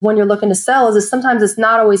when you're looking to sell is that sometimes it's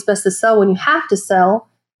not always best to sell when you have to sell.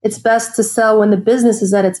 It's best to sell when the business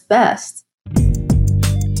is at its best.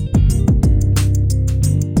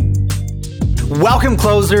 Welcome,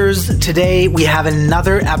 closers. Today, we have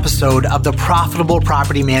another episode of the Profitable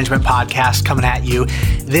Property Management Podcast coming at you.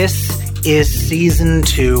 This is season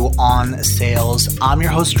 2 on sales. I'm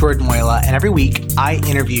your host, Jordan Moyla, and every week I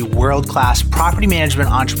interview world-class property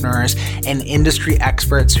management entrepreneurs and industry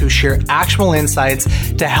experts who share actionable insights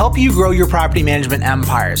to help you grow your property management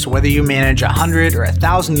empire. So whether you manage 100 or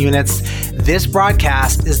 1,000 units, this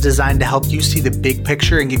broadcast is designed to help you see the big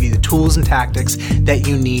picture and give you the tools and tactics that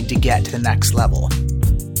you need to get to the next level.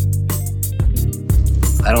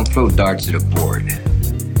 I don't throw darts at a board.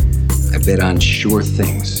 I bet on sure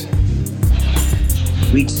things.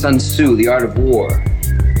 Read Sun Tzu, The Art of War.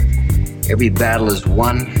 Every battle is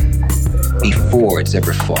won before it's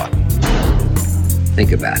ever fought.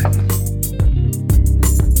 Think about it.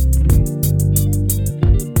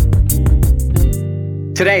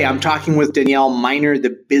 Today, I'm talking with Danielle Miner,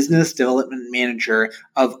 the Business Development Manager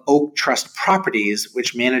of Oak Trust Properties,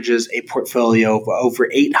 which manages a portfolio of over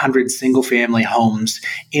 800 single-family homes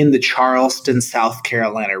in the Charleston, South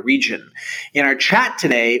Carolina region. In our chat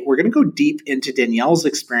today, we're going to go deep into Danielle's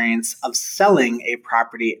experience of selling a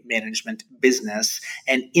property management business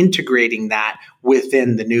and integrating that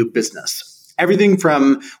within the new business. Everything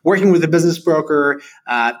from working with a business broker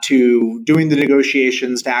to doing the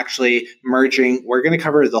negotiations to actually merging, we're going to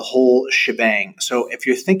cover the whole shebang. So if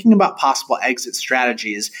you're thinking about possible exit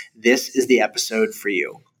strategies, this is the episode for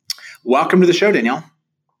you. Welcome to the show, Danielle.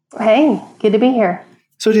 Hey, good to be here.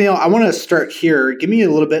 So Danielle, I want to start here. Give me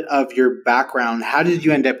a little bit of your background. How did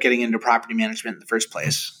you end up getting into property management in the first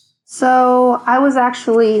place? So I was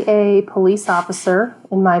actually a police officer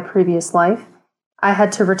in my previous life. I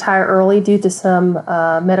had to retire early due to some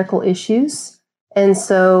medical issues. And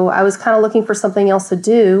so I was kind of looking for something else to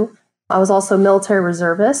do. I was also a military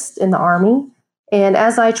reservist in the Army. And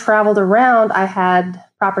as I traveled around, I had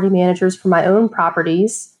property managers for my own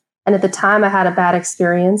properties. And at the time, I had a bad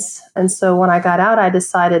experience. And so when I got out, I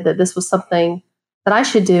decided that this was something that I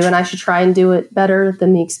should do, and I should try and do it better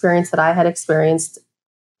than the experience that I had experienced,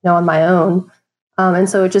 on my own. And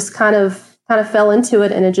so it just kind of fell into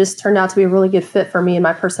it, and it just turned out to be a really good fit for me and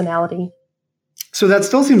my personality. So that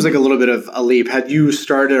still seems like a little bit of a leap. Had you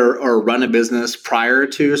started or run a business prior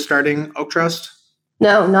to starting Oak Trust?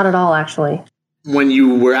 No, not at all, actually. When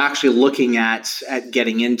you were actually looking at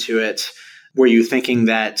getting into it, were you thinking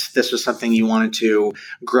that this was something you wanted to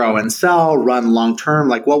grow and sell, run long term?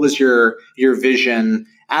 Like, what was your vision?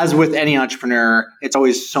 As with any entrepreneur, it's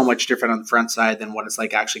always so much different on the front side than what it's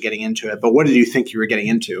like actually getting into it. But what did you think you were getting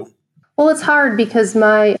into? Well, it's hard because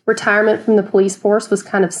my retirement from the police force was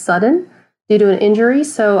kind of sudden due to an injury.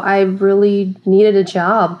 So I really needed a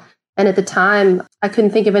job. And at the time, I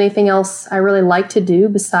couldn't think of anything else I really liked to do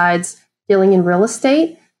besides dealing in real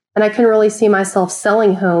estate. And I couldn't really see myself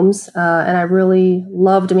selling homes. And I really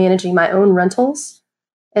loved managing my own rentals.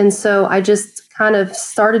 And so I just kind of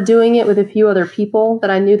started doing it with a few other people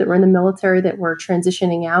that I knew that were in the military that were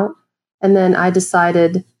transitioning out. And then I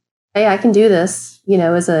decided, hey, I can do this,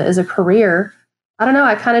 as a career. I don't know.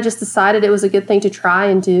 I kind of just decided it was a good thing to try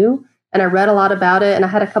and do. And I read a lot about it. And I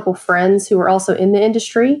had a couple friends who were also in the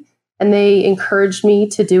industry, and they encouraged me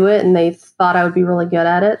to do it. And they thought I would be really good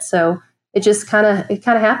at it. So it just kind of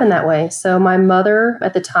happened that way. So my mother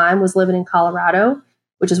at the time was living in Colorado,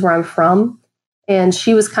 which is where I'm from. And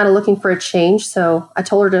she was kind of looking for a change. So I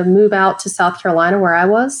told her to move out to South Carolina where I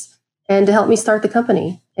was and to help me start the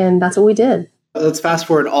company. And that's what we did. Let's fast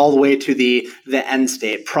forward all the way to the end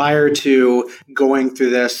state. Prior to going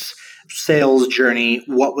through this sales journey,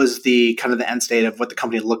 what was the kind of the end state of what the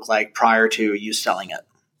company looked like prior to you selling it?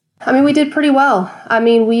 I mean, we did pretty well. I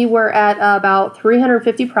mean, we were at about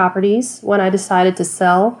 350 properties when I decided to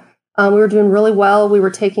sell. We were doing really well. We were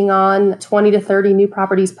taking on 20 to 30 new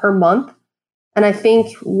properties per month. And I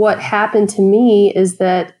think what happened to me is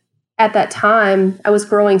that at that time, I was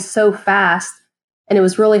growing so fast. And it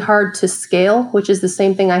was really hard to scale, which is the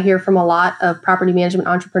same thing I hear from a lot of property management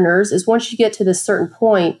entrepreneurs, is once you get to this certain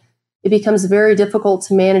point, it becomes very difficult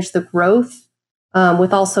to manage the growth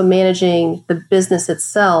with also managing the business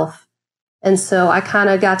itself. And so I kind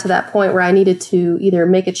of got to that point where I needed to either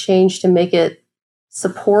make a change to make it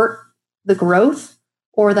support the growth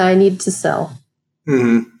or that I needed to sell.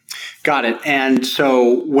 Mm-hmm. Got it. And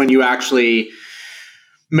so when you actually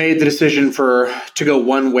made the decision to go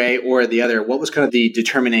one way or the other, what was kind of the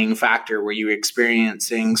determining factor? Were you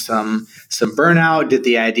experiencing some burnout? Did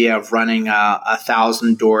the idea of running a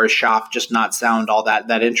 1,000-door shop just not sound all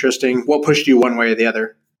that interesting? What pushed you one way or the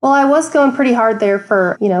other? Well, I was going pretty hard there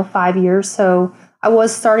for, 5 years. So I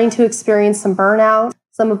was starting to experience some burnout.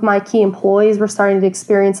 Some of my key employees were starting to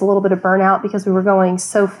experience a little bit of burnout because we were going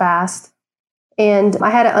so fast. And I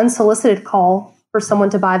had an unsolicited call for someone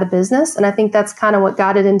to buy the business. And I think that's kind of what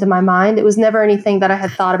got it into my mind. It was never anything that I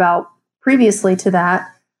had thought about previously to that.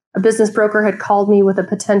 A business broker had called me with a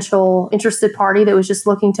potential interested party that was just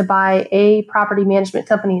looking to buy a property management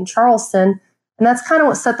company in Charleston. And that's kind of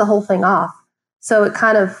what set the whole thing off. So it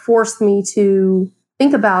kind of forced me to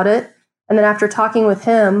think about it. And then after talking with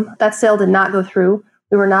him, that sale did not go through.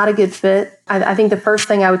 We were not a good fit. I think the first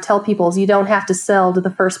thing I would tell people is you don't have to sell to the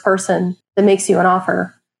first person that makes you an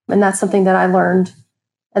offer. And that's something that I learned.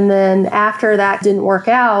 And then after that didn't work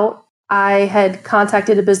out, I had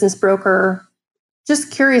contacted a business broker,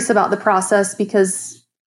 just curious about the process because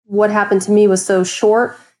what happened to me was so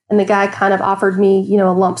short. And the guy kind of offered me,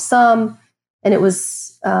 a lump sum. And it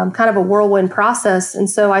was kind of a whirlwind process. And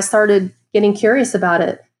so I started getting curious about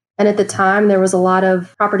it. And at the time, there was a lot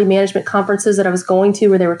of property management conferences that I was going to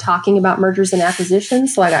where they were talking about mergers and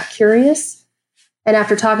acquisitions. So I got curious. And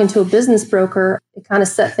after talking to a business broker, it kind of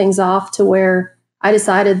set things off to where I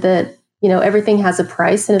decided that, everything has a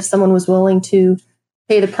price. And if someone was willing to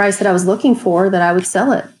pay the price that I was looking for, that I would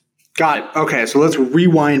sell it. Got it. Okay, so let's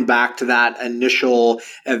rewind back to that initial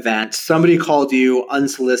event. Somebody called you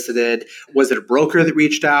unsolicited. Was it a broker that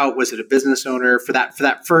reached out? Was it a business owner? For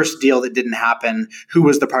that first deal that didn't happen, who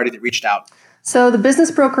was the party that reached out? So the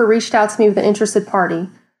business broker reached out to me with an interested party,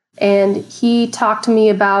 and he talked to me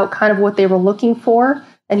about kind of what they were looking for,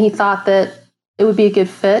 and he thought that it would be a good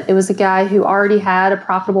fit. It was a guy who already had a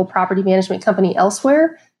profitable property management company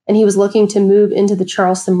elsewhere, and he was looking to move into the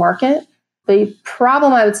Charleston market. The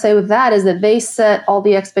problem I would say with that is that they set all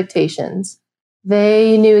the expectations.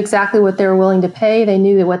 They knew exactly what they were willing to pay. They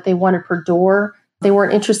knew what they wanted per door. They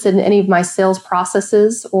weren't interested in any of my sales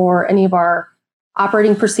processes or any of our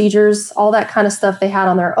operating procedures, all that kind of stuff they had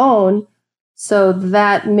on their own. So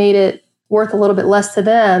that made it worth a little bit less to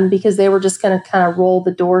them because they were just going to kind of roll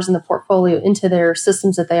the doors in the portfolio into their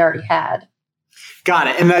systems that they already had. Got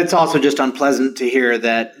it. And that's also just unpleasant to hear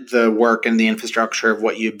that the work and the infrastructure of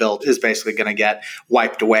what you built is basically going to get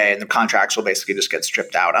wiped away and the contracts will basically just get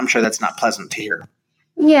stripped out. I'm sure that's not pleasant to hear.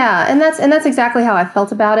 Yeah, and that's exactly how I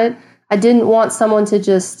felt about it. I didn't want someone to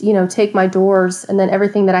just, take my doors and then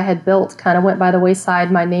everything that I had built kind of went by the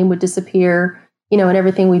wayside. My name would disappear, and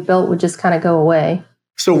everything we built would just kind of go away.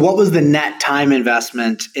 So what was the net time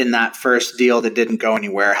investment in that first deal that didn't go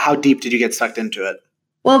anywhere? How deep did you get sucked into it?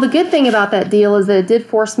 Well, the good thing about that deal is that it did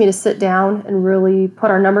force me to sit down and really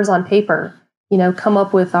put our numbers on paper, come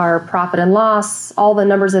up with our profit and loss, all the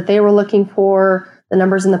numbers that they were looking for, the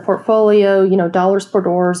numbers in the portfolio, dollars per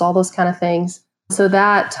doors, all those kind of things. So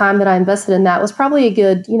that time that I invested in that was probably a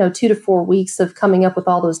good, 2 to 4 weeks of coming up with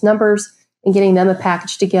all those numbers and getting them a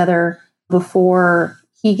package together before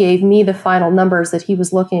he gave me the final numbers that he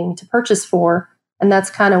was looking to purchase for. And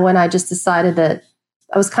that's kind of when I just decided that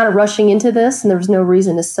I was kind of rushing into this and there was no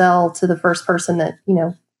reason to sell to the first person that,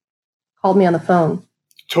 called me on the phone.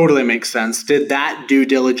 Totally makes sense. Did that due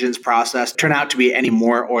diligence process turn out to be any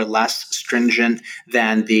more or less stringent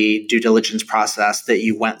than the due diligence process that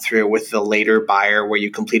you went through with the later buyer where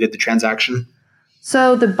you completed the transaction?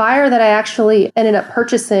 So the buyer that I actually ended up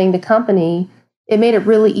purchasing the company, it made it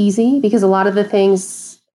really easy because a lot of the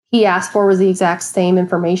things he asked for was the exact same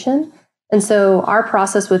information. And so our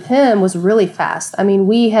process with him was really fast. I mean,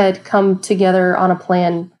 we had come together on a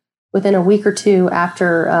plan within a week or two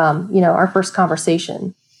after, our first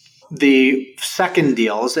conversation. The second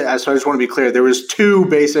deal, so I just want to be clear, there was two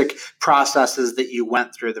basic processes that you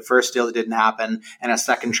went through. The first deal that didn't happen and a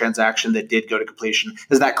second transaction that did go to completion.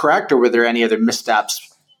 Is that correct? Or were there any other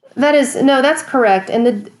missteps? That's correct.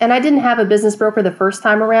 And I didn't have a business broker the first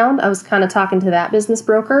time around. I was kind of talking to that business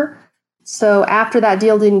broker. So after that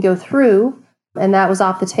deal didn't go through and that was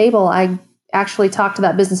off the table, I actually talked to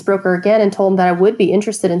that business broker again and told him that I would be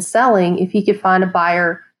interested in selling if he could find a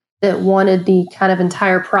buyer that wanted the kind of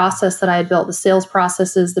entire process that I had built, the sales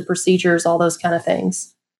processes, the procedures, all those kind of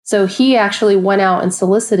things. So he actually went out and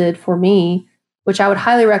solicited for me, which I would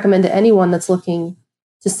highly recommend to anyone that's looking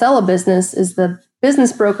to sell a business, is the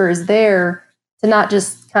business broker is there to not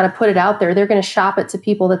just kind of put it out there. They're going to shop it to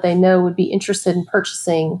people that they know would be interested in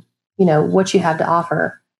purchasing what you have to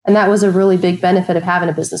offer. And that was a really big benefit of having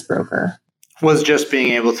a business broker. Was just being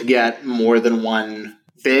able to get more than one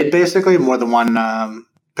bid, basically, more than one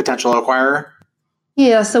potential acquirer?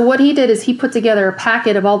 Yeah. So what he did is he put together a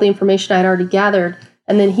packet of all the information I'd already gathered.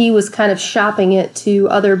 And then he was kind of shopping it to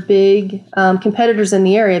other big competitors in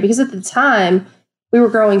the area. Because at the time, we were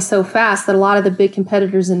growing so fast that a lot of the big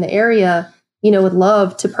competitors in the area, would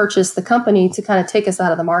love to purchase the company to kind of take us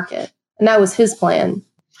out of the market. And that was his plan.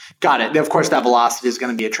 Got it. Of course, that velocity is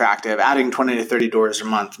going to be attractive. Adding 20 to 30 doors a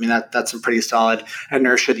month. I mean, that's some pretty solid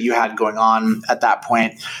inertia that you had going on at that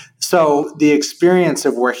point. So the experience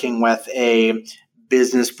of working with a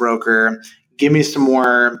business broker, give me some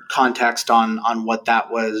more context on what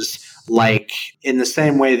that was like, in the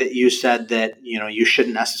same way that you said that, you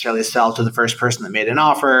shouldn't necessarily sell to the first person that made an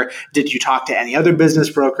offer. Did you talk to any other business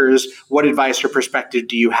brokers? What advice or perspective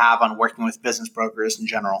do you have on working with business brokers in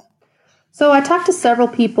general? So I talked to several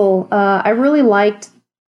people. I really liked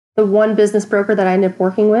the one business broker that I ended up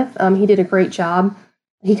working with. He did a great job.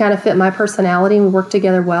 He kind of fit my personality and we worked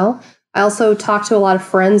together well. I also talked to a lot of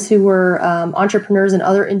friends who were entrepreneurs in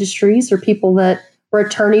other industries or people that were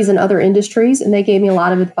attorneys in other industries, and they gave me a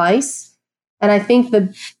lot of advice. And I think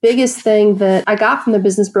the biggest thing that I got from the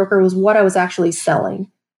business broker was what I was actually selling.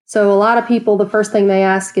 So a lot of people, the first thing they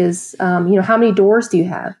ask is, how many doors do you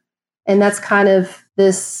have? And that's kind of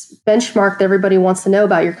this benchmark that everybody wants to know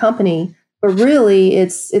about your company. But really,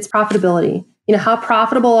 it's profitability. How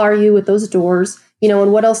profitable are you with those doors?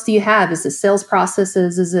 And what else do you have? Is it sales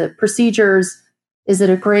processes? Is it procedures? Is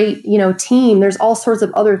it a great, team? There's all sorts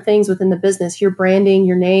of other things within the business, your branding,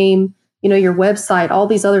 your name, your website, all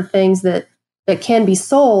these other things that can be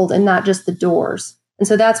sold and not just the doors. And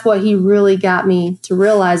so that's what he really got me to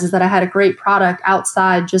realize, is that I had a great product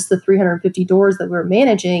outside just the 350 doors that we were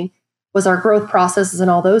managing, was our growth processes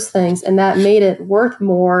and all those things. And that made it worth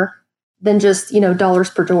more than just,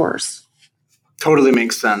 dollars per doors. Totally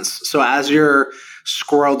makes sense. So as you're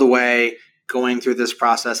squirreled away, going through this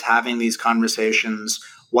process, having these conversations,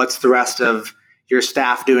 what's the rest of your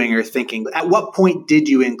staff doing or thinking? At what point did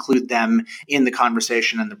you include them in the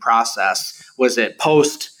conversation and the process? Was it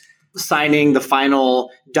post signing the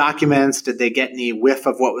final documents? Did they get any whiff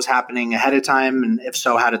of what was happening ahead of time? And if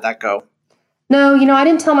so, how did that go? No, I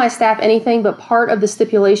didn't tell my staff anything, but part of the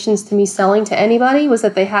stipulations to me selling to anybody was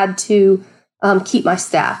that they had to keep my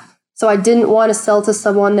staff. So I didn't want to sell to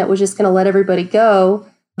someone that was just going to let everybody go,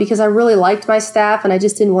 because I really liked my staff and I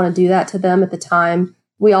just didn't want to do that to them at the time.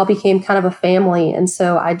 We all became kind of a family. And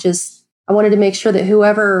so I wanted to make sure that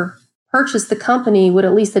whoever purchased the company would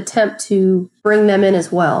at least attempt to bring them in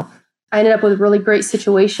as well. I ended up with a really great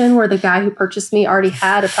situation where the guy who purchased me already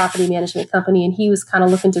had a property management company and he was kind of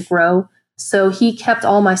looking to grow. So he kept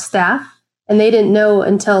all my staff, and they didn't know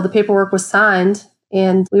until the paperwork was signed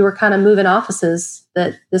and we were kind of moving offices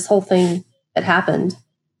that this whole thing had happened.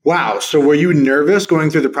 Wow. So were you nervous going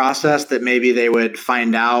through the process that maybe they would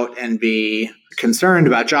find out and be concerned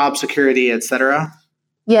about job security, et cetera?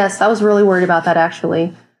 Yes, I was really worried about that,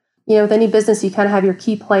 actually. With any business, you kind of have your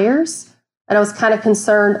key players. And I was kind of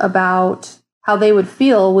concerned about how they would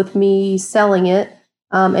feel with me selling it,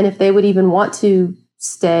 and if they would even want to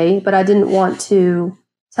stay. But I didn't want to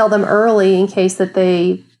tell them early in case that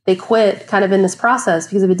they quit kind of in this process,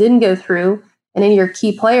 because if it didn't go through and any of your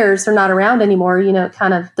key players are not around anymore, it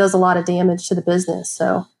kind of does a lot of damage to the business.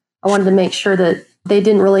 So I wanted to make sure that they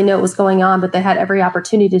didn't really know what was going on, but they had every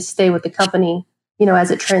opportunity to stay with the company,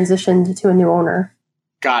 as it transitioned to a new owner.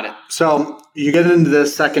 Got it. So you get into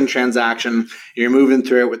this second transaction, you're moving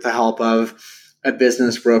through it with the help of a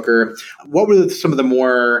business broker. What were some of the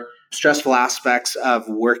more stressful aspects of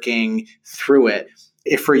working through it?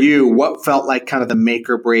 If for you, what felt like kind of the make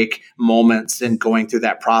or break moments in going through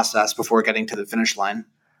that process before getting to the finish line?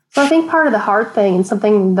 So I think part of the hard thing, and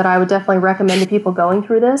something that I would definitely recommend to people going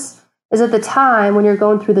through this, is at the time when you're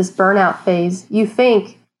going through this burnout phase, you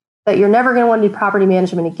think that you're never going to want to do property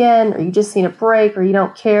management again, or you just need a break, or you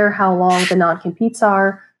don't care how long the non-competes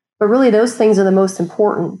are. But really, those things are the most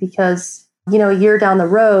important, because, a year down the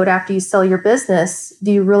road after you sell your business,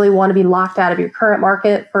 do you really want to be locked out of your current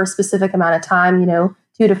market for a specific amount of time,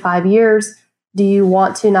 2 to 5 years? Do you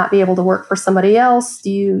want to not be able to work for somebody else?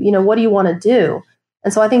 What do you want to do?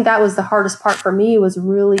 And so I think that was the hardest part for me, was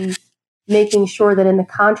really making sure that in the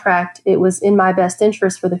contract, it was in my best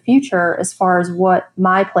interest for the future as far as what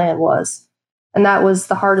my plan was. And that was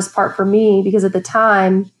the hardest part for me, because at the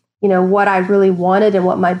time, what I really wanted and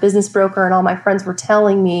what my business broker and all my friends were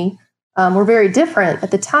telling me were very different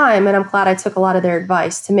at the time. And I'm glad I took a lot of their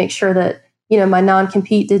advice to make sure that, my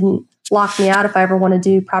non-compete didn't lock me out if I ever want to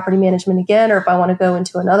do property management again, or if I want to go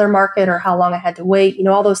into another market, or how long I had to wait.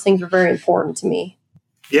 All those things were very important to me.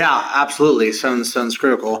 Yeah, absolutely. Sounds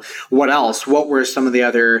critical. What else? What were some of the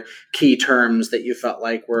other key terms that you felt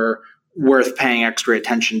like were worth paying extra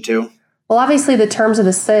attention to? Well, obviously the terms of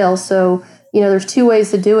the sale. So, there's two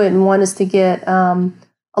ways to do it. And one is to get a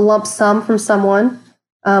lump sum from someone,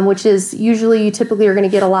 which is usually you typically are going to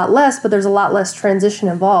get a lot less, but there's a lot less transition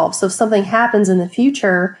involved. So if something happens in the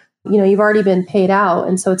future, you've already been paid out.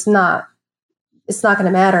 And so it's not going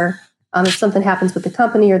to matter if something happens with the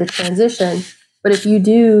company or the transition. But if you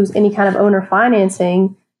do any kind of owner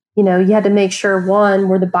financing, you had to make sure, one,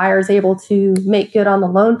 were the buyers able to make good on the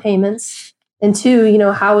loan payments? And two,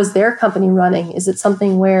 how is their company running? Is it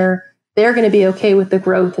something where they're going to be okay with the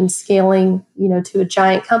growth and scaling, to a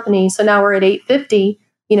giant company? So now we're at 850,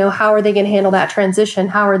 how are they going to handle that transition?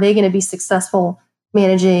 How are they going to be successful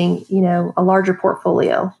managing, a larger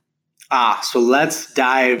portfolio? So let's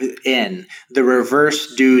dive in. The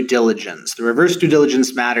reverse due diligence. The reverse due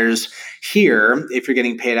diligence matters here if you're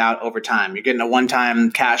getting paid out over time. You're getting a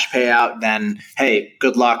one-time cash payout, then, hey,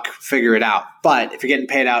 good luck, figure it out. But if you're getting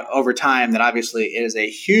paid out over time, that obviously is a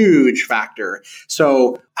huge factor.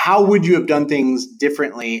 So how would you have done things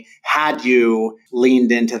differently had you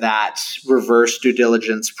leaned into that reverse due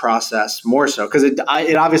diligence process more so? Because it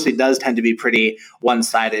obviously does tend to be pretty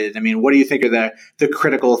one-sided. I mean, what do you think are the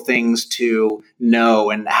critical things to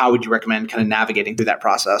know, and how would you recommend kind of navigating through that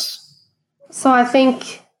process? So I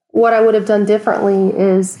think what I would have done differently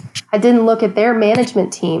is I didn't look at their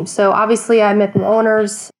management team. So obviously I met the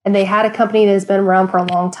owners and they had a company that has been around for a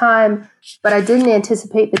long time, but I didn't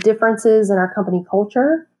anticipate the differences in our company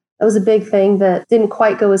culture. That was a big thing that didn't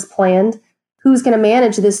quite go as planned. Who's going to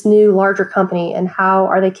manage this new larger company and how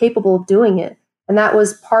are they capable of doing it? And that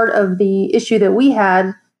was part of the issue that we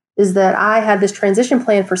had, is that I had this transition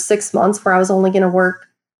plan for 6 months where I was only going to work,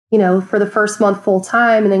 for the first month full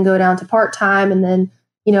time and then go down to part time. And then,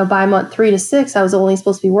 by month 3 to 6, I was only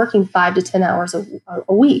supposed to be working 5 to 10 hours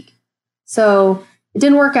a week. So it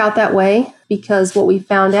didn't work out that way, because what we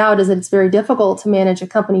found out is that it's very difficult to manage a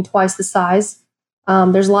company twice the size.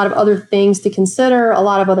 There's a lot of other things to consider, a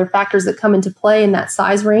lot of other factors that come into play in that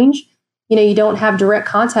size range. You don't have direct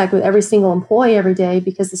contact with every single employee every day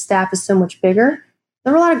because the staff is so much bigger.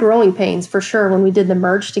 There were a lot of growing pains for sure when we did the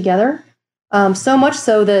merge together. So much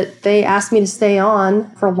so that they asked me to stay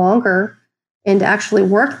on for longer and to actually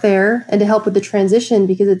work there and to help with the transition,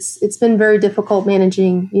 because it's been very difficult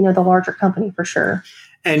managing, the larger company for sure.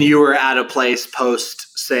 And you were at a place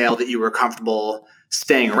post sale that you were comfortable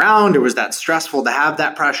staying around, or was that stressful to have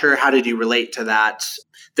that pressure? How did you relate to that,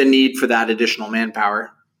 the need for that additional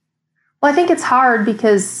manpower? Well, I think it's hard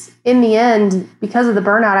because in the end, because of the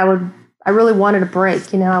burnout, I really wanted a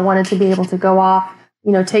break. I wanted to be able to go off,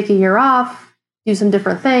 take a year off, do some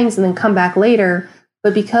different things, and then come back later.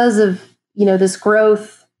 But because of, this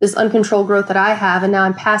growth, this uncontrolled growth that I have, and now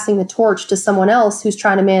I'm passing the torch to someone else who's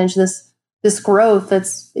trying to manage this growth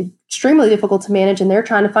that's extremely difficult to manage, and they're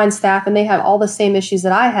trying to find staff, and they have all the same issues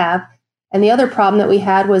that I have. And the other problem that we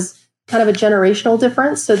had was kind of a generational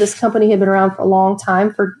difference. So this company had been around for a long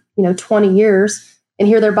time, for 20 years, and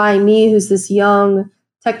here they're buying me, who's this young,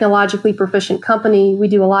 technologically proficient company. We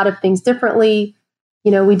do a lot of things differently.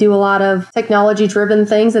 We do a lot of technology-driven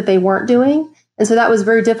things that they weren't doing. And so that was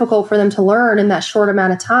very difficult for them to learn in that short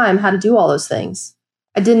amount of time how to do all those things.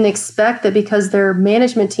 I didn't expect that because their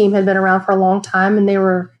management team had been around for a long time and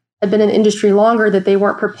had been in industry longer, that they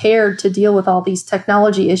weren't prepared to deal with all these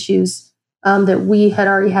technology issues that we had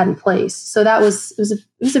already had in place. So it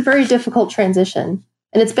was a very difficult transition.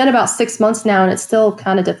 And it's been about 6 months now, and it's still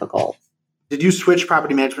kind of difficult. Did you switch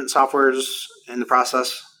property management softwares in the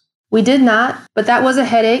process? We did not, but that was a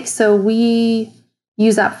headache. So we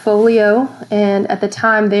use Appfolio, and at the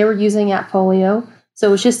time they were using Appfolio. So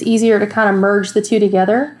it was just easier to kind of merge the two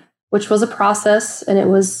together, which was a process, and it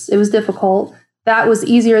was difficult. That was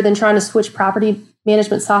easier than trying to switch property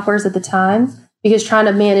management softwares at the time, because trying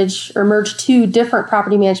to manage or merge two different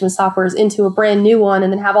property management softwares into a brand new one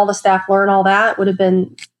and then have all the staff learn all that would have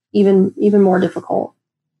been even more difficult.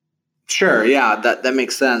 Sure. Yeah, that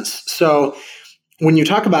makes sense. So when you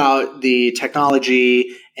talk about the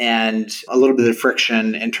technology and a little bit of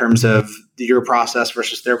friction in terms of your process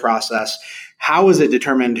versus their process, how is it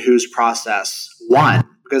determined whose process won?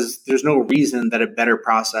 Because there's no reason that a better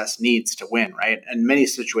process needs to win, right? In many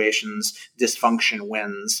situations, dysfunction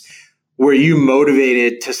wins. Were you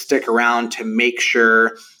motivated to stick around to make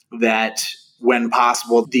sure that when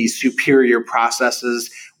possible, the superior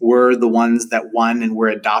processes were the ones that won and were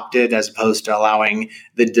adopted, as opposed to allowing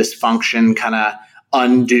the dysfunction kind of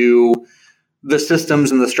undo the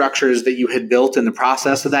systems and the structures that you had built in the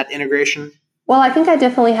process of that integration? Well, I think I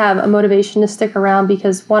definitely have a motivation to stick around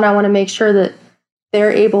because, one, I want to make sure that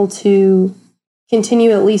they're able to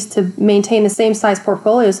continue at least to maintain the same size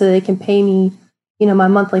portfolio so that they can pay me, my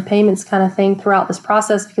monthly payments kind of thing throughout this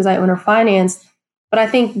process because I owner financed. But I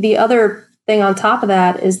think the other thing on top of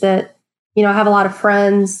that is that, I have a lot of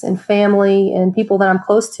friends and family and people that I'm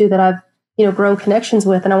close to that I've, grown connections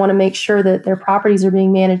with. And I want to make sure that their properties are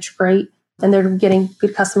being managed great and they're getting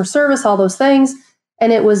good customer service, all those things.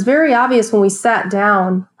 And it was very obvious when we sat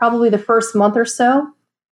down, probably the first month or so,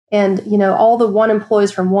 and, all the one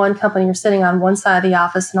employees from one company are sitting on one side of the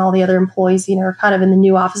office and all the other employees, are kind of in the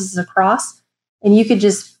new offices across. And you could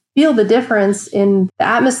just feel the difference in the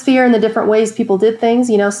atmosphere and the different ways people did things.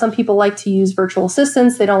 Some people like to use virtual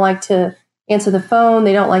assistants. They don't like to answer the phone.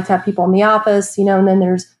 They don't like to have people in the office, and then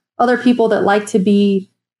there's other people that like to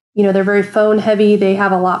be, they're very phone heavy. They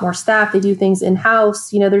have a lot more staff. They do things in-house.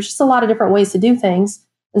 There's just a lot of different ways to do things.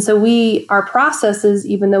 And so our processes,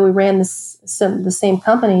 even though we ran the same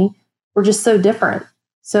company, were just so different.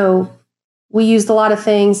 So we used a lot of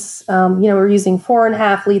things, we're using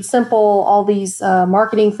 4.5 lead simple, all these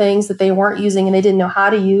marketing things that they weren't using and they didn't know how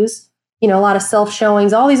to use, a lot of self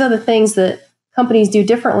showings, all these other things that companies do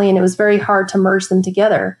differently. And it was very hard to merge them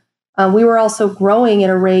together. We were also growing at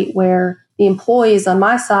a rate where the employees on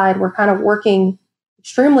my side were kind of working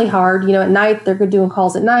extremely hard. At night, they're doing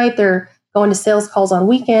calls at night. They're going to sales calls on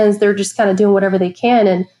weekends. They're just kind of doing whatever they can.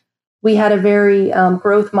 And we had a very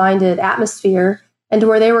growth-minded atmosphere, and to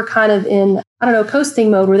where they were kind of in, coasting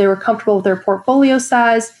mode, where they were comfortable with their portfolio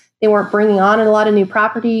size. They weren't bringing on a lot of new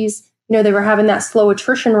properties. They were having that slow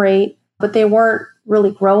attrition rate, but they weren't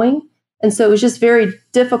really growing. And so it was just very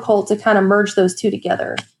difficult to kind of merge those two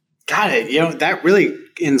together. Got it. That really,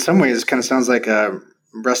 in some ways, kind of sounds like a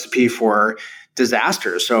recipe for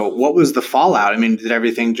disaster. So what was the fallout? Did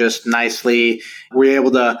everything just nicely, were you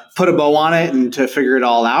able to put a bow on it and to figure it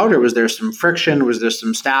all out? Or was there some friction? Was there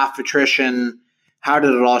some staff attrition? How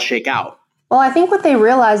did it all shake out? Well, I think what they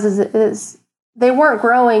realized is they weren't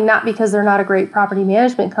growing, not because they're not a great property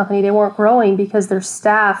management company. They weren't growing because their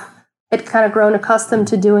staff had kind of grown accustomed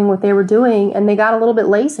to doing what they were doing, and they got a little bit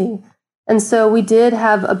lazy. And so we did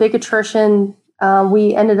have a big attrition.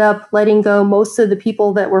 We ended up letting go most of the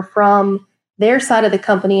people that were from their side of the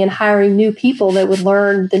company and hiring new people that would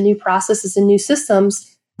learn the new processes and new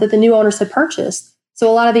systems that the new owners had purchased.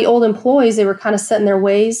 So a lot of the old employees, they were kind of set in their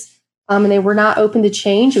ways, and they were not open to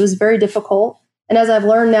change. It was very difficult. And as I've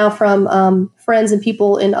learned now from friends and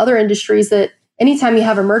people in other industries, that anytime you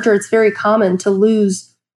have a merger, it's very common to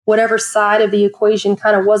lose whatever side of the equation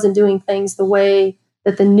kind of wasn't doing things the way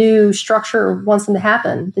that the new structure wants them to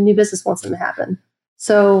happen, the new business wants them to happen.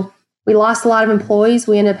 So we lost a lot of employees.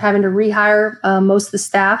 We ended up having to rehire most of the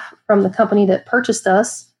staff from the company that purchased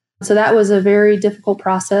us. So that was a very difficult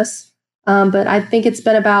process. But I think it's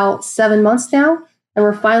been about 7 months now, and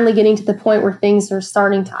we're finally getting to the point where things are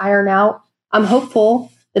starting to iron out. I'm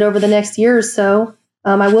hopeful that over the next year or so,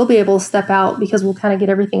 I will be able to step out because we'll kind of get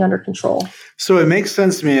everything under control. So it makes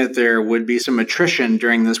sense to me that there would be some attrition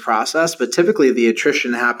during this process, but typically the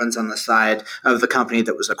attrition happens on the side of the company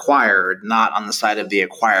that was acquired, not on the side of the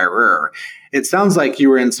acquirer. It sounds like you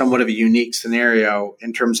were in somewhat of a unique scenario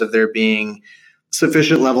in terms of there being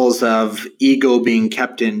sufficient levels of ego being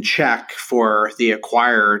kept in check for the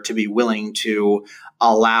acquirer to be willing to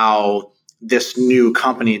allow this new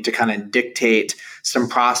company to kind of dictate some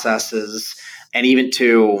processes and even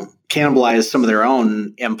to cannibalize some of their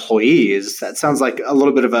own employees. That sounds like a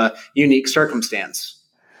little bit of a unique circumstance.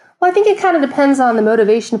 Well, I think it kind of depends on the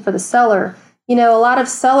motivation for the seller. A lot of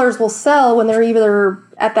sellers will sell when they're either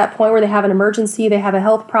at that point where they have an emergency, they have a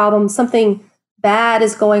health problem, something bad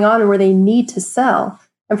is going on where they need to sell.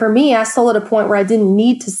 And for me, I sold at a point where I didn't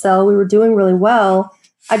need to sell. We were doing really well.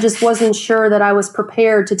 I just wasn't sure that I was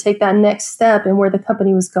prepared to take that next step in where the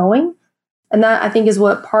company was going. And that, I think, is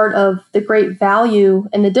what part of the great value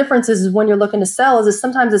and the difference is when you're looking to sell is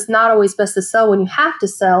sometimes it's not always best to sell when you have to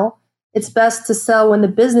sell. It's best to sell when the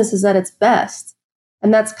business is at its best.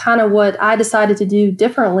 And that's kind of what I decided to do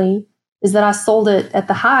differently, is that I sold it at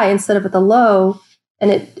the high instead of at the low.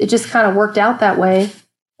 And it just kind of worked out that way.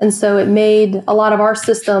 And so it made a lot of our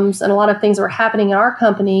systems and a lot of things that were happening in our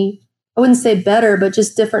company, I wouldn't say better, but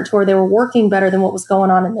just different to where they were working better than what was going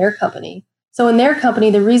on in their company. So in their company,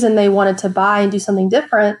 the reason they wanted to buy and do something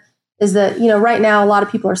different is that, right now, a lot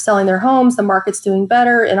of people are selling their homes. The market's doing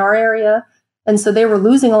better in our area. And so they were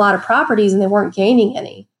losing a lot of properties and they weren't gaining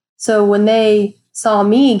any. So when they saw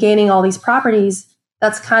me gaining all these properties,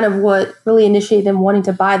 that's kind of what really initiated them wanting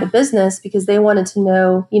to buy the business, because they wanted to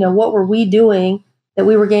know, what were we doing that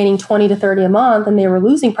we were gaining 20 to 30 a month and they were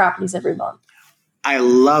losing properties every month. I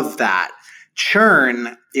love that.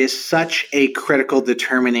 Churn is such a critical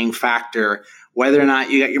determining factor, whether or not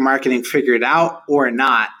you got your marketing figured out or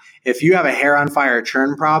not. If you have a hair on fire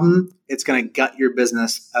churn problem, it's going to gut your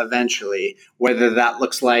business eventually, whether that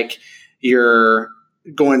looks like you're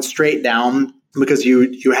going straight down because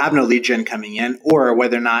you have no lead gen coming in, or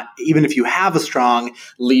whether or not, even if you have a strong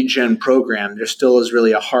lead gen program, there still is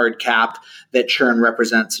really a hard cap that churn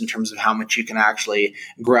represents in terms of how much you can actually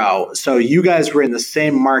grow. So you guys were in the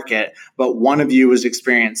same market, but one of you was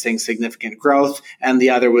experiencing significant growth and the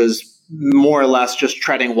other was more or less just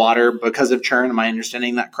treading water because of churn. Am I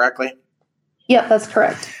understanding that correctly? Yep, that's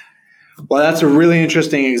correct. Well, that's a really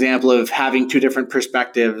interesting example of having two different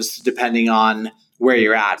perspectives depending on where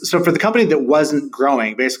you're at. So for the company that wasn't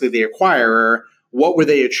growing, basically the acquirer, what were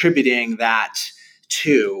they attributing that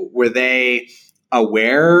to? Were they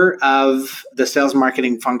aware of the sales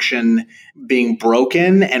marketing function being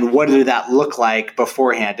broken? And what did that look like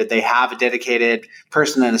beforehand? Did they have a dedicated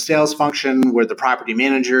person in a sales function? Were the property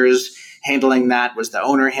managers handling that? Was the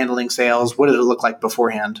owner handling sales? What did it look like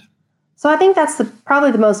beforehand? So I think that's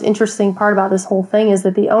probably the most interesting part about this whole thing is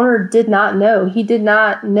that the owner did not know. He did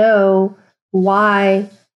not know why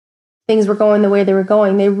things were going the way they were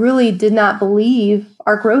going. They really did not believe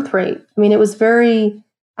our growth rate. I mean, it was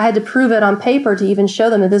I had to prove it on paper to even show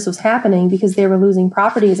them that this was happening because they were losing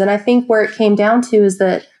properties. And I think where it came down to is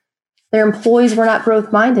that their employees were not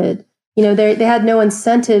growth minded. You know, they had no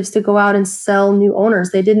incentives to go out and sell new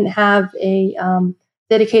owners. They didn't have a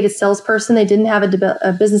dedicated salesperson. They didn't have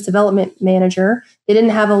a business development manager. They didn't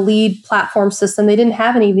have a lead platform system. They didn't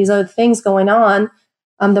have any of these other things going on.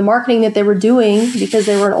 The marketing that they were doing, because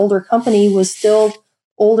they were an older company, was still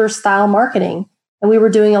older style marketing. And we were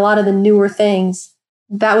doing a lot of the newer things.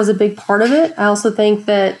 That was a big part of it. I also think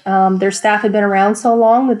that their staff had been around so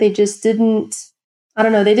long that they just didn't,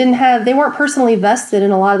 they weren't personally vested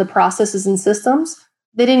in a lot of the processes and systems.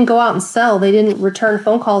 They didn't go out and sell. They didn't return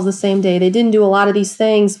phone calls the same day. They didn't do a lot of these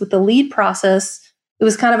things with the lead process. It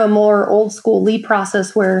was kind of a more old school lead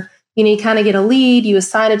process where, you kind of get a lead, you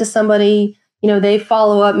assign it to somebody, they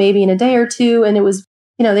follow up maybe in a day or two. And it was,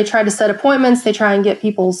 they try to set appointments. They try and get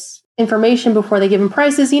people's information before they give them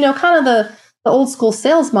prices, kind of the old school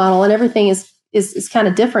sales model, and everything is kind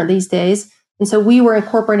of different these days. And so we were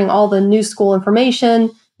incorporating all the new school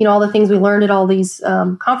information, all the things we learned at all these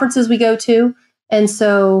conferences we go to. And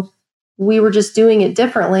so we were just doing it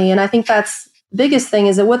differently. And I think that's the biggest thing,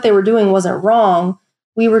 is that what they were doing wasn't wrong.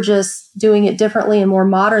 We were just doing it differently and more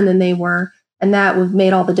modern than they were. And that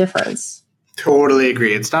made all the difference. Totally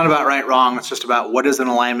agree. It's not about right, wrong. It's just about what is in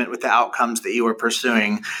alignment with the outcomes that you are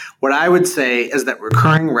pursuing. What I would say is that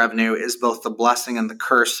recurring revenue is both the blessing and the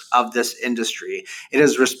curse of this industry. It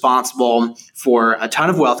is responsible for a ton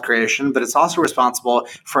of wealth creation, but it's also responsible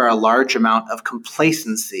for a large amount of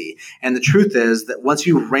complacency. And the truth is that once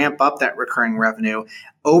you ramp up that recurring revenue,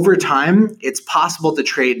 over time, it's possible to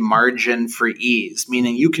trade margin for ease,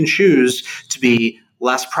 meaning you can choose to be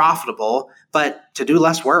less profitable, but to do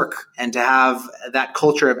less work and to have that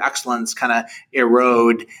culture of excellence kind of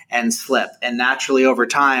erode and slip. And naturally over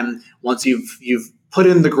time, once you've put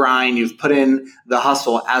in the grind, you've put in the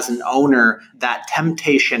hustle as an owner, that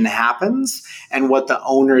temptation happens. And what the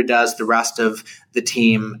owner does, the rest of the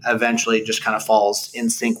team eventually just kind of falls in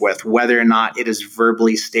sync with, whether or not it is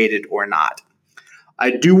verbally stated or not. I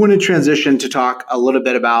do want to transition to talk a little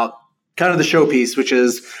bit about kind of the showpiece, which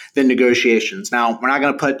is the negotiations. Now, we're not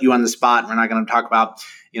going to put you on the spot. We're not going to talk about,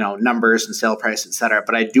 numbers and sale price, et cetera.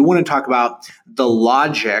 But I do want to talk about the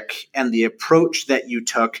logic and the approach that you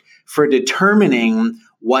took for determining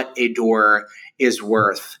what a door is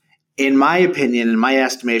worth. In my opinion, in my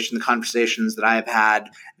estimation, the conversations that I've had,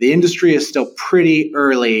 the industry is still pretty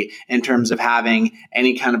early in terms of having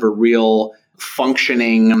any kind of a real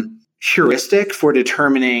functioning heuristic for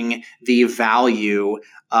determining the value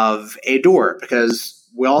of a door, because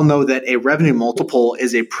we all know that a revenue multiple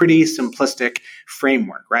is a pretty simplistic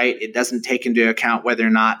framework, right? It doesn't take into account whether or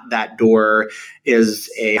not that door is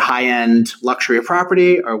a high-end luxury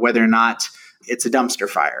property or whether or not it's a dumpster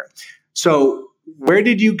fire. So where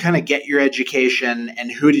did you kind of get your education, and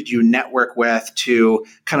who did you network with to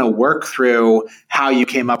kind of work through how you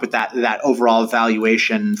came up with that overall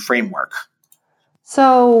valuation framework?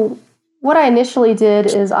 So what I initially did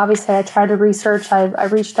is, obviously I tried to research. I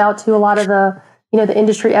reached out to a lot of the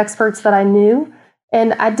industry experts that I knew,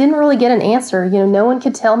 and I didn't really get an answer. No one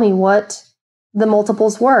could tell me what the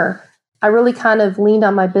multiples were. I really kind of leaned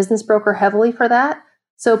on my business broker heavily for that.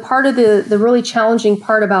 So part of the really challenging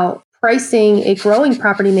part about pricing a growing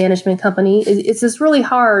property management company is it's just really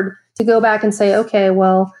hard to go back and say, okay,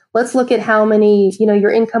 well, let's look at how many,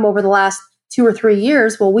 your income over the last 2 or 3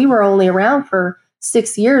 years. Well, we were only around for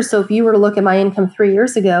 6 years. So if you were to look at my income 3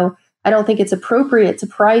 years ago, I don't think it's appropriate to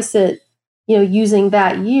price it, using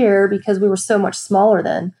that year, because we were so much smaller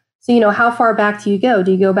then. So, how far back do you go?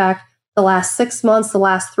 Do you go back the last 6 months, the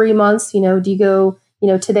last 3 months? Do you go,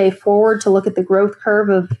 today forward to look at the growth curve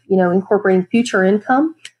of, incorporating future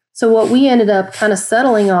income. So what we ended up kind of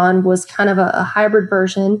settling on was kind of a hybrid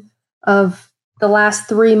version of the last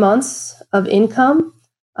 3 months of income,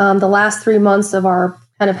 the last 3 months of our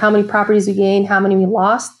kind of how many properties we gained, how many we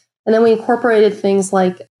lost. And then we incorporated things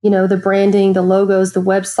like, the branding, the logos, the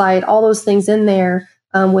website, all those things in there,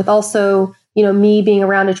 with also, me being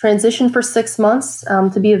around to transition for 6 months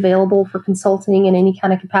to be available for consulting in any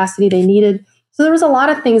kind of capacity they needed. So there was a lot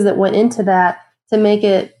of things that went into that to make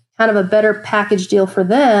it kind of a better package deal for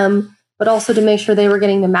them, but also to make sure they were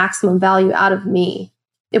getting the maximum value out of me.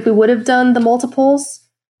 If we would have done the multiples,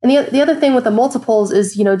 and the other thing with the multiples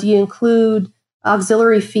is, do you include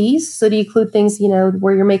auxiliary fees? So do you include things,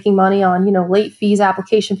 where you're making money on, late fees,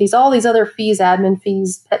 application fees, all these other fees, admin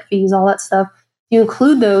fees, pet fees, all that stuff. You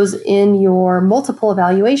include those in your multiple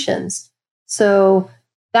evaluations. So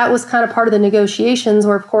that was kind of part of the negotiations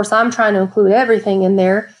where, of course, I'm trying to include everything in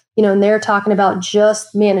there, and they're talking about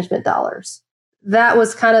just management dollars. That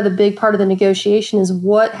was kind of the big part of the negotiation is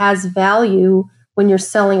what has value when you're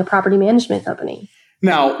selling a property management company.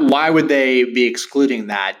 Now, why would they be excluding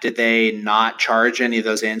that? Did they not charge any of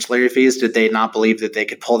those ancillary fees? Did they not believe that they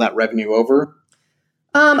could pull that revenue over?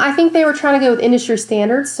 I think they were trying to go with industry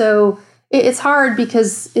standards. So it's hard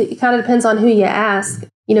because it kind of depends on who you ask.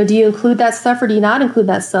 Do you include that stuff or do you not include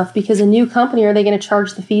that stuff? Because a new company, are they going to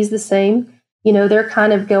charge the fees the same? They're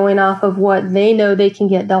kind of going off of what they know they can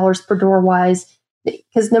get dollars per door wise.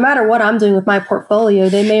 Because no matter what I'm doing with my portfolio,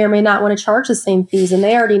 they may or may not want to charge the same fees. And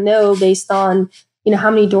they already know based on,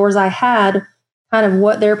 how many doors I had, kind of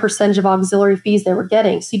what their percentage of auxiliary fees they were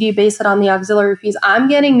getting. So do you base it on the auxiliary fees I'm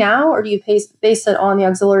getting now, or do you base it on the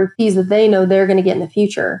auxiliary fees that they know they're going to get in the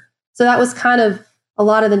future? So that was kind of a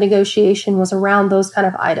lot of the negotiation was around those kind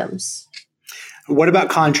of items. What about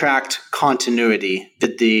contract continuity?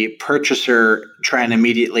 Did the purchaser try and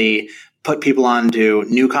immediately put people onto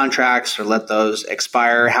new contracts or let those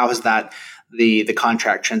expire? How has that the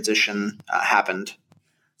contract transition happened?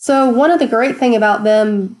 So one of the great thing about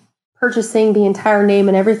them purchasing the entire name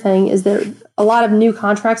and everything is that a lot of new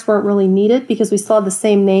contracts weren't really needed because we still had the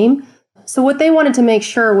same name. So what they wanted to make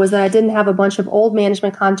sure was that I didn't have a bunch of old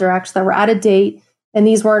management contracts that were out of date, and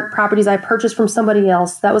these weren't properties I purchased from somebody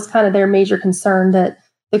else. That was kind of their major concern, that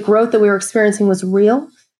the growth that we were experiencing was real,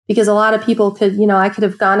 because a lot of people could, I could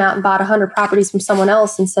have gone out and bought 100 properties from someone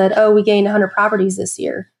else and said, oh, we gained 100 properties this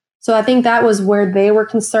year. So I think that was where they were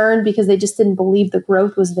concerned because they just didn't believe the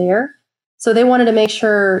growth was there. So they wanted to make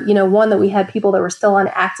sure, one, that we had people that were still on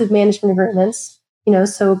active management agreements,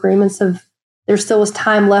 so agreements of there still was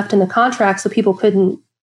time left in the contract so people couldn't,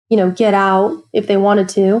 get out if they wanted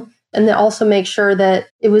to. And then also make sure that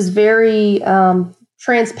it was very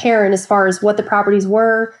transparent as far as what the properties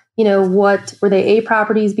were, what were they A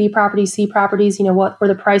properties, B properties, C properties, what were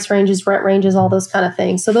the price ranges, rent ranges, all those kind of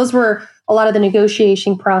things. So those were a lot of the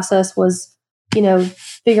negotiation process was,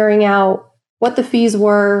 figuring out what the fees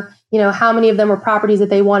were, how many of them were properties that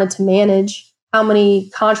they wanted to manage, how many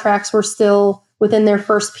contracts were still within their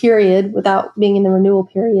first period without being in the renewal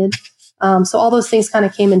period. So all those things kind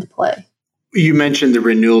of came into play. You mentioned the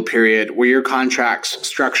renewal period. Were your contracts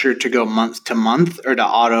structured to go month to month or to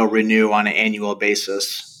auto renew on an annual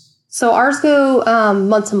basis? So ours go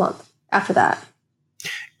month to month after that.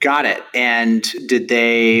 Got it. And did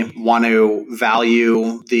they want to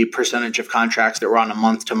value the percentage of contracts that were on a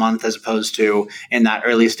month to month as opposed to in that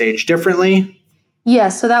early stage differently?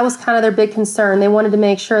 Yes. So that was kind of their big concern. They wanted to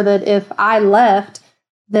make sure that if I left,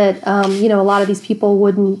 that, a lot of these people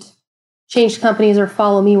wouldn't change companies or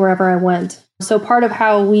follow me wherever I went. So part of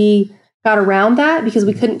how we got around that, because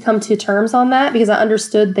we couldn't come to terms on that, because I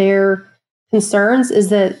understood their concerns, is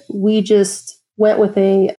that we just went with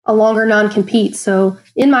a longer non-compete. So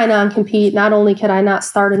in my non-compete, not only could I not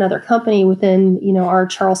start another company within, our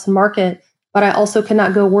Charleston market, but I also could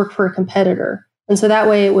not go work for a competitor. And so that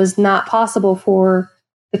way it was not possible for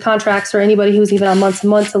the contracts or anybody who was even on month to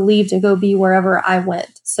month to leave to go be wherever I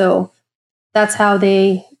went. So that's how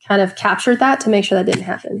they kind of captured that to make sure that didn't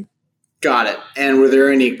happen. Got it. And were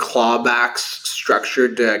there any clawbacks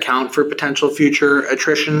structured to account for potential future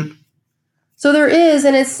attrition? So there is,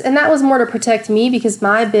 and that was more to protect me, because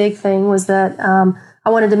my big thing was that I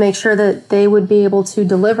wanted to make sure that they would be able to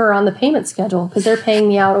deliver on the payment schedule, because they're paying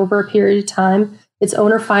me out over a period of time. It's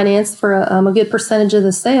owner financed for a good percentage of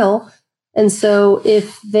the sale. And so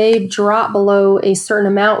if they drop below a certain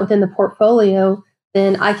amount within the portfolio,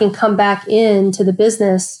 then I can come back into the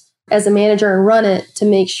business as a manager and run it to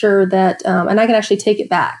make sure that, and I can actually take it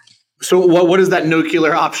back. So what does that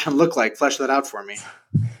nuclear option look like? Flesh that out for me.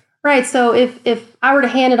 Right. So if I were to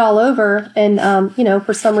hand it all over and,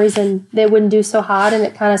 for some reason they wouldn't do so hot and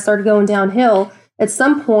it kind of started going downhill, at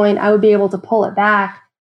some point I would be able to pull it back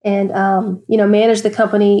and, manage the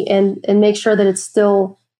company and make sure that it's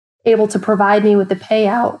still able to provide me with the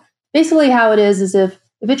payout. Basically how it is if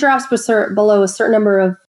it drops below a certain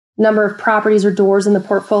number of properties or doors in the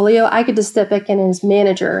portfolio, I could just step back in as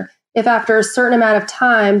manager. If after a certain amount of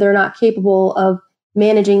time, they're not capable of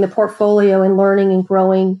managing the portfolio and learning and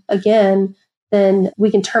growing again, then we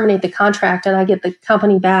can terminate the contract and I get the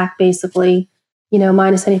company back basically,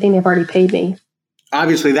 minus anything they've already paid me.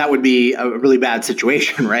 Obviously, that would be a really bad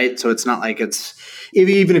situation, right? So it's not like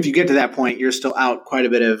even if you get to that point, you're still out quite a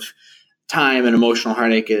bit of time and emotional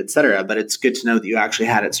heartache, et cetera. But it's good to know that you actually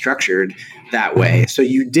had it structured that way. So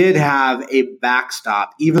you did have a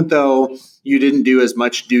backstop, even though you didn't do as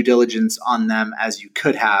much due diligence on them as you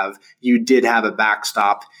could have. You did have a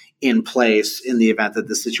backstop in place in the event that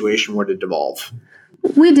the situation were to devolve.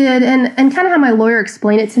 We did. And kind of how my lawyer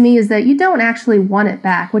explained it to me is that you don't actually want it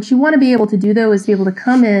back. What you want to be able to do, though, is be able to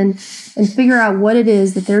come in and figure out what it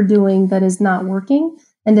is that they're doing that is not working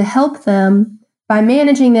and to help them by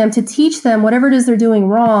managing them, to teach them whatever it is they're doing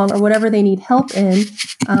wrong or whatever they need help in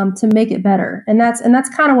to make it better. And that's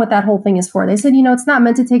kind of what that whole thing is for. They said, it's not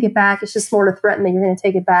meant to take it back. It's just more to threaten that you're going to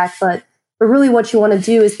take it back. But really what you want to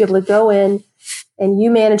do is be able to go in and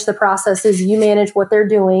you manage the processes, you manage what they're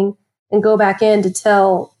doing and go back in to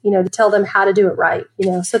tell them how to do it right.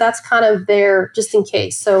 So that's kind of there just in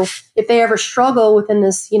case. So if they ever struggle within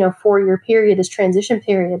this, 4-year period, this transition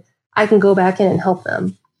period, I can go back in and help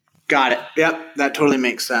them. Got it. Yep. That totally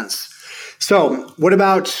makes sense. So what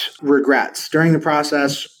about regrets during the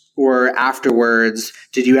process or afterwards?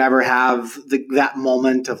 Did you ever have that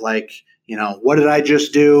moment of what did I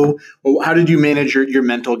just do? Or how did you manage your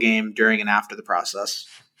mental game during and after the process?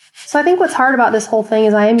 So I think what's hard about this whole thing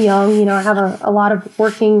is I am young, I have a lot of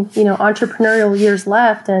working, entrepreneurial years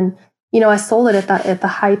left. And, I sold it at the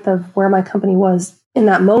height of where my company was in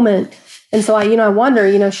that moment. And so I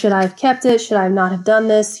wonder, should I have kept it? Should I not have done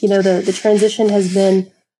this? The transition has been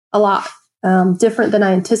a lot different than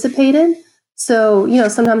I anticipated. So,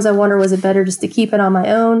 sometimes I wonder, was it better just to keep it on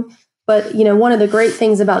my own? But, one of the great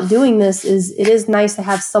things about doing this is it is nice to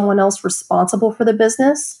have someone else responsible for the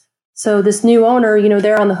business. So this new owner,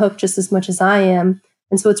 they're on the hook just as much as I am.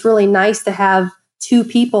 And so it's really nice to have two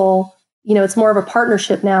people, it's more of a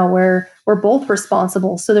partnership now where we're both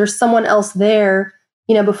responsible. So there's someone else there.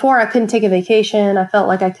 Before I couldn't take a vacation. I felt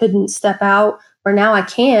like I couldn't step out, where now I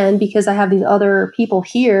can because I have these other people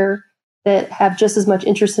here that have just as much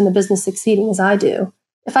interest in the business succeeding as I do.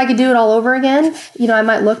 If I could do it all over again, I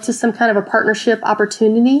might look to some kind of a partnership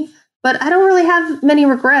opportunity, but I don't really have many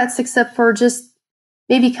regrets except for just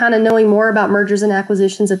maybe kind of knowing more about mergers and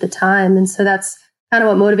acquisitions at the time. And so that's kind of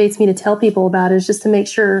what motivates me to tell people about it, is just to make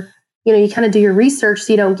sure, you kind of do your research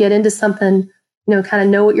so you don't get into something, kind of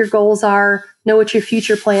know what your goals are, know what your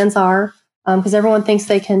future plans are. Because everyone thinks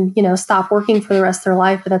they can, stop working for the rest of their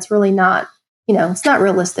life, but that's really not, it's not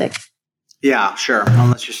realistic. Yeah, sure.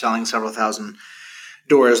 Unless you're selling several thousand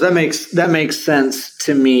doors. That makes sense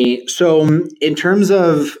to me. So in terms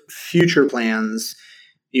of future plans,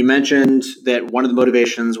 you mentioned that one of the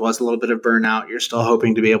motivations was a little bit of burnout. You're still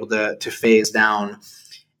hoping to be able to phase down.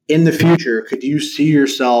 In the future, could you see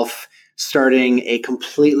yourself starting a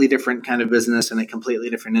completely different kind of business in a completely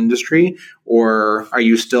different industry? Or are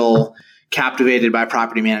you still captivated by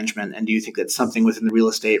property management? And do you think that something within the real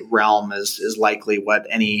estate realm is likely what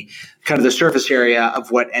any kind of the surface area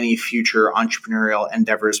of what any future entrepreneurial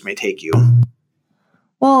endeavors may take you?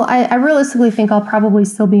 Well, I realistically think I'll probably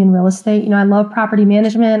still be in real estate. I love property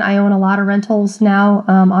management. I own a lot of rentals now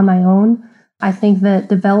on my own. I think that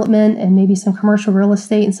development and maybe some commercial real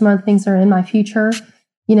estate and some other things are in my future.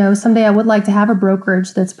 Someday I would like to have a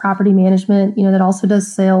brokerage that's property management, that also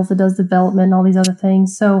does sales, that does development and all these other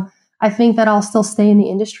things. So I think that I'll still stay in the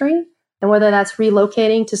industry. And whether that's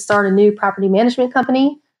relocating to start a new property management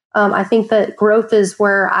company, I think that growth is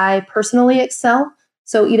where I personally excel.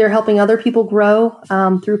 So either helping other people grow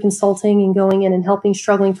through consulting and going in and helping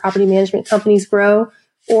struggling property management companies grow,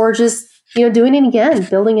 or just, doing it again,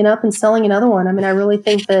 building it up and selling another one. I mean, I really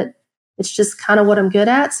think that it's just kind of what I'm good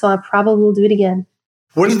at. So I probably will do it again.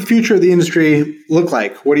 What does the future of the industry look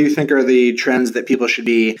like? What do you think are the trends that people should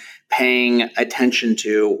be paying attention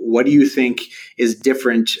to? What do you think is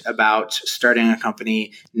different about starting a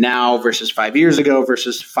company now versus 5 years ago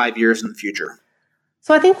versus 5 years in the future?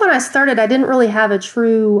 So I think when I started, I didn't really have a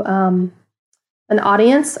true an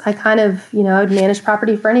audience. I kind of, I would manage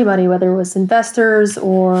property for anybody, whether it was investors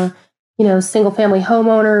or, single family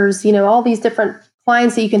homeowners, all these different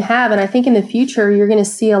clients that you can have. And I think in the future, you're going to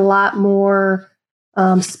see a lot more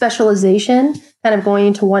specialization kind of going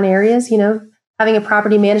into one areas, having a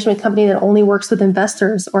property management company that only works with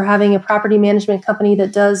investors, or having a property management company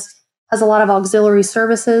that has a lot of auxiliary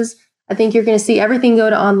services. I think you're going to see everything go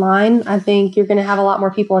to online. I think you're going to have a lot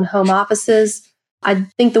more people in home offices. I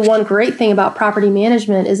think the one great thing about property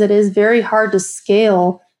management is it is very hard to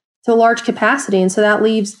scale to a large capacity. And so that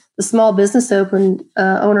leaves the small business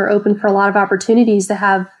owner open for a lot of opportunities to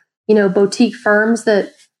have, boutique firms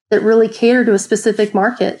that really cater to a specific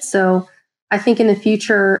market. So I think in the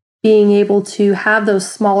future, being able to have those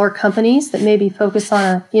smaller companies that maybe focus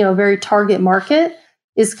on a, very target market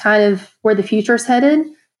is kind of where the future is headed.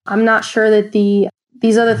 I'm not sure that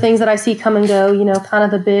these other things that I see come and go, kind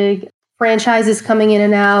of the big franchises coming in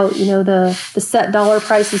and out, the set dollar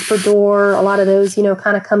prices per door, a lot of those,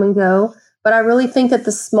 kind of come and go. But I really think that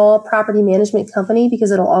the small property management company, because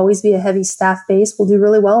it'll always be a heavy staff base, will do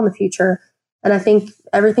really well in the future. And I think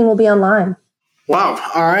everything will be online. Wow.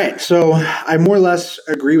 All right. So I more or less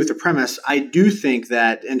agree with the premise. I do think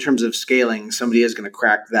that in terms of scaling, somebody is going to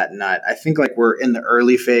crack that nut. I think we're in the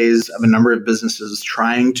early phase of a number of businesses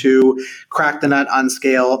trying to crack the nut on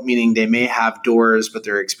scale, meaning they may have doors, but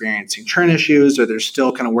they're experiencing churn issues, or they're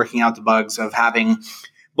still kind of working out the bugs of having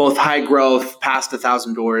both high growth past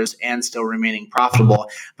 1,000 doors and still remaining profitable.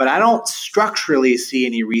 But I don't structurally see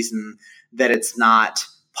any reason that it's not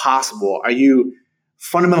possible. Are you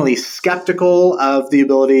fundamentally skeptical of the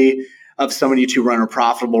ability of somebody to run a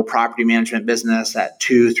profitable property management business at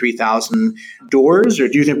 2,000-3,000 doors? Or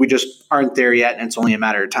do you think we just aren't there yet and it's only a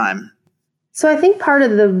matter of time? So I think part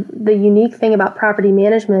of the unique thing about property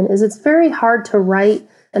management is it's very hard to write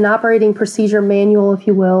an operating procedure manual, if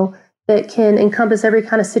you will, that can encompass every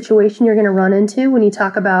kind of situation you're going to run into when you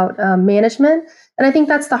talk about management. And I think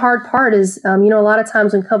that's the hard part is, a lot of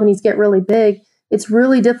times when companies get really big, it's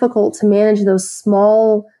really difficult to manage those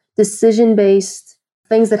small decision-based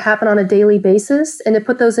things that happen on a daily basis and to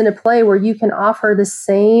put those into play where you can offer the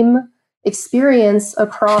same experience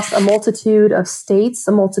across a multitude of states,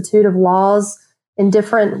 a multitude of laws, in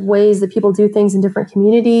different ways that people do things in different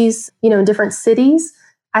communities, in different cities.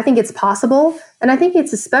 I think it's possible. And I think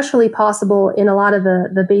it's especially possible in a lot of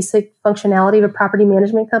the basic functionality of a property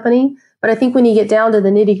management company. But I think when you get down to the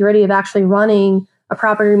nitty-gritty of actually running a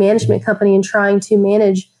property management company and trying to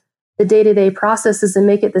manage the day-to-day processes and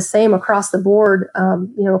make it the same across the board,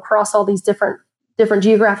 across all these different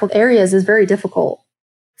geographical areas is very difficult.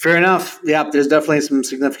 Fair enough. Yeah, there's definitely some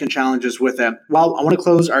significant challenges with it. Well, I want to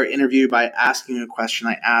close our interview by asking a question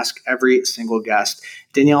I ask every single guest.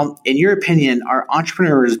 Danielle, in your opinion, are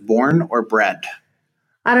entrepreneurs born or bred?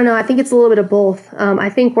 I don't know. I think it's a little bit of both. I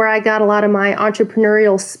think where I got a lot of my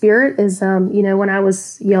entrepreneurial spirit is, when I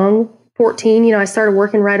was young, 14, I started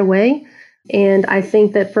working right away. And I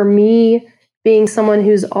think that for me, being someone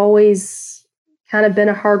who's always kind of been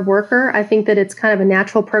a hard worker, I think that it's kind of a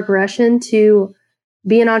natural progression to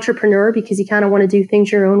be an entrepreneur because you kind of want to do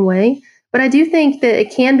things your own way. But I do think that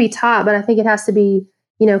it can be taught, but I think it has to be,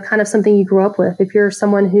 kind of something you grew up with. If you're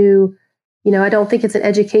someone who, I don't think it's an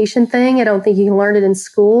education thing. I don't think you can learn it in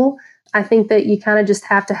school. I think that you kind of just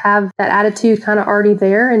have to have that attitude kind of already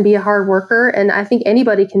there and be a hard worker. And I think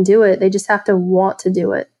anybody can do it. They just have to want to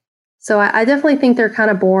do it. So I definitely think they're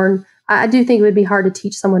kind of born. I do think it would be hard to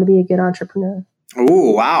teach someone to be a good entrepreneur.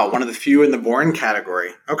 Oh, wow. One of the few in the born category.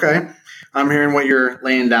 Okay. I'm hearing what you're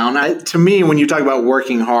laying down. To me, when you talk about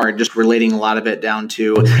working hard, just relating a lot of it down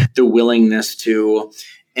to the willingness to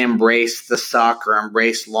embrace the suck or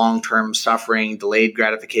embrace long-term suffering, delayed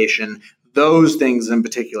gratification, those things in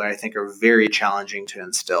particular, I think, are very challenging to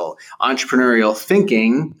instill. Entrepreneurial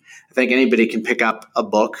thinking, I think anybody can pick up a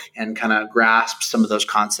book and kind of grasp some of those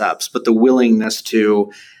concepts, but the willingness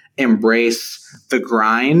to embrace the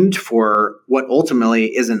grind for what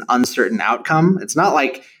ultimately is an uncertain outcome. It's not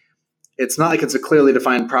like it's a clearly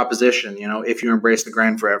defined proposition. If you embrace the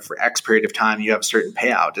grind for X period of time, you have a certain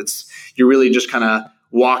payout. You're really just kind of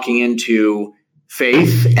walking into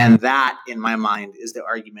faith. And that, in my mind, is the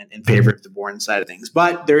argument in favor of the born side of things.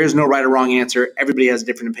 But there is no right or wrong answer. Everybody has a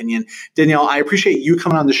different opinion. Danielle, I appreciate you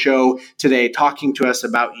coming on the show today, talking to us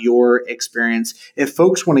about your experience. If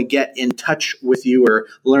folks want to get in touch with you or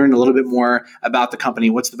learn a little bit more about the company,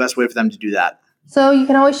 what's the best way for them to do that? So you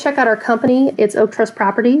can always check out our company. It's Oak Trust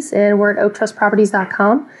Properties, and we're at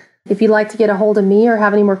oaktrustproperties.com. If you'd like to get a hold of me or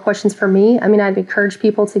have any more questions for me, I'd encourage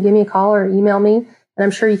people to give me a call or email me. And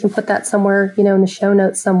I'm sure you can put that somewhere, in the show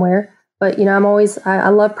notes somewhere. But, I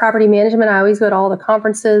love property management. I always go to all the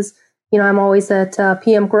conferences. I'm always at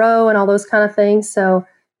PM Grow and all those kind of things. So,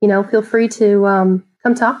 feel free to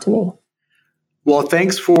come talk to me. Well,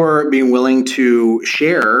 thanks for being willing to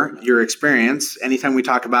share your experience. Anytime we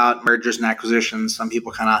talk about mergers and acquisitions, some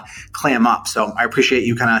people kind of clam up. So I appreciate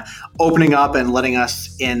you kind of opening up and letting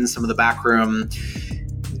us in some of the backroom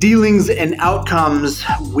dealings and outcomes.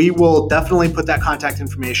 We will definitely put that contact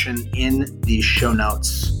information in the show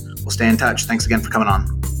notes. We'll stay in touch. Thanks again for coming on.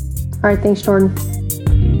 All right. Thanks, Jordan.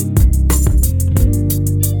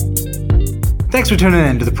 Thanks for tuning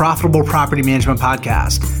in to the Profitable Property Management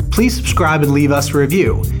Podcast. Please subscribe and leave us a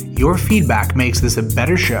review. Your feedback makes this a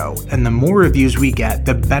better show, and the more reviews we get,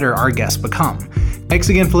 the better our guests become. Thanks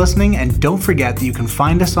again for listening, and don't forget that you can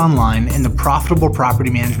find us online in the Profitable Property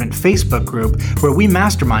Management Facebook group, where we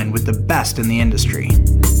mastermind with the best in the industry.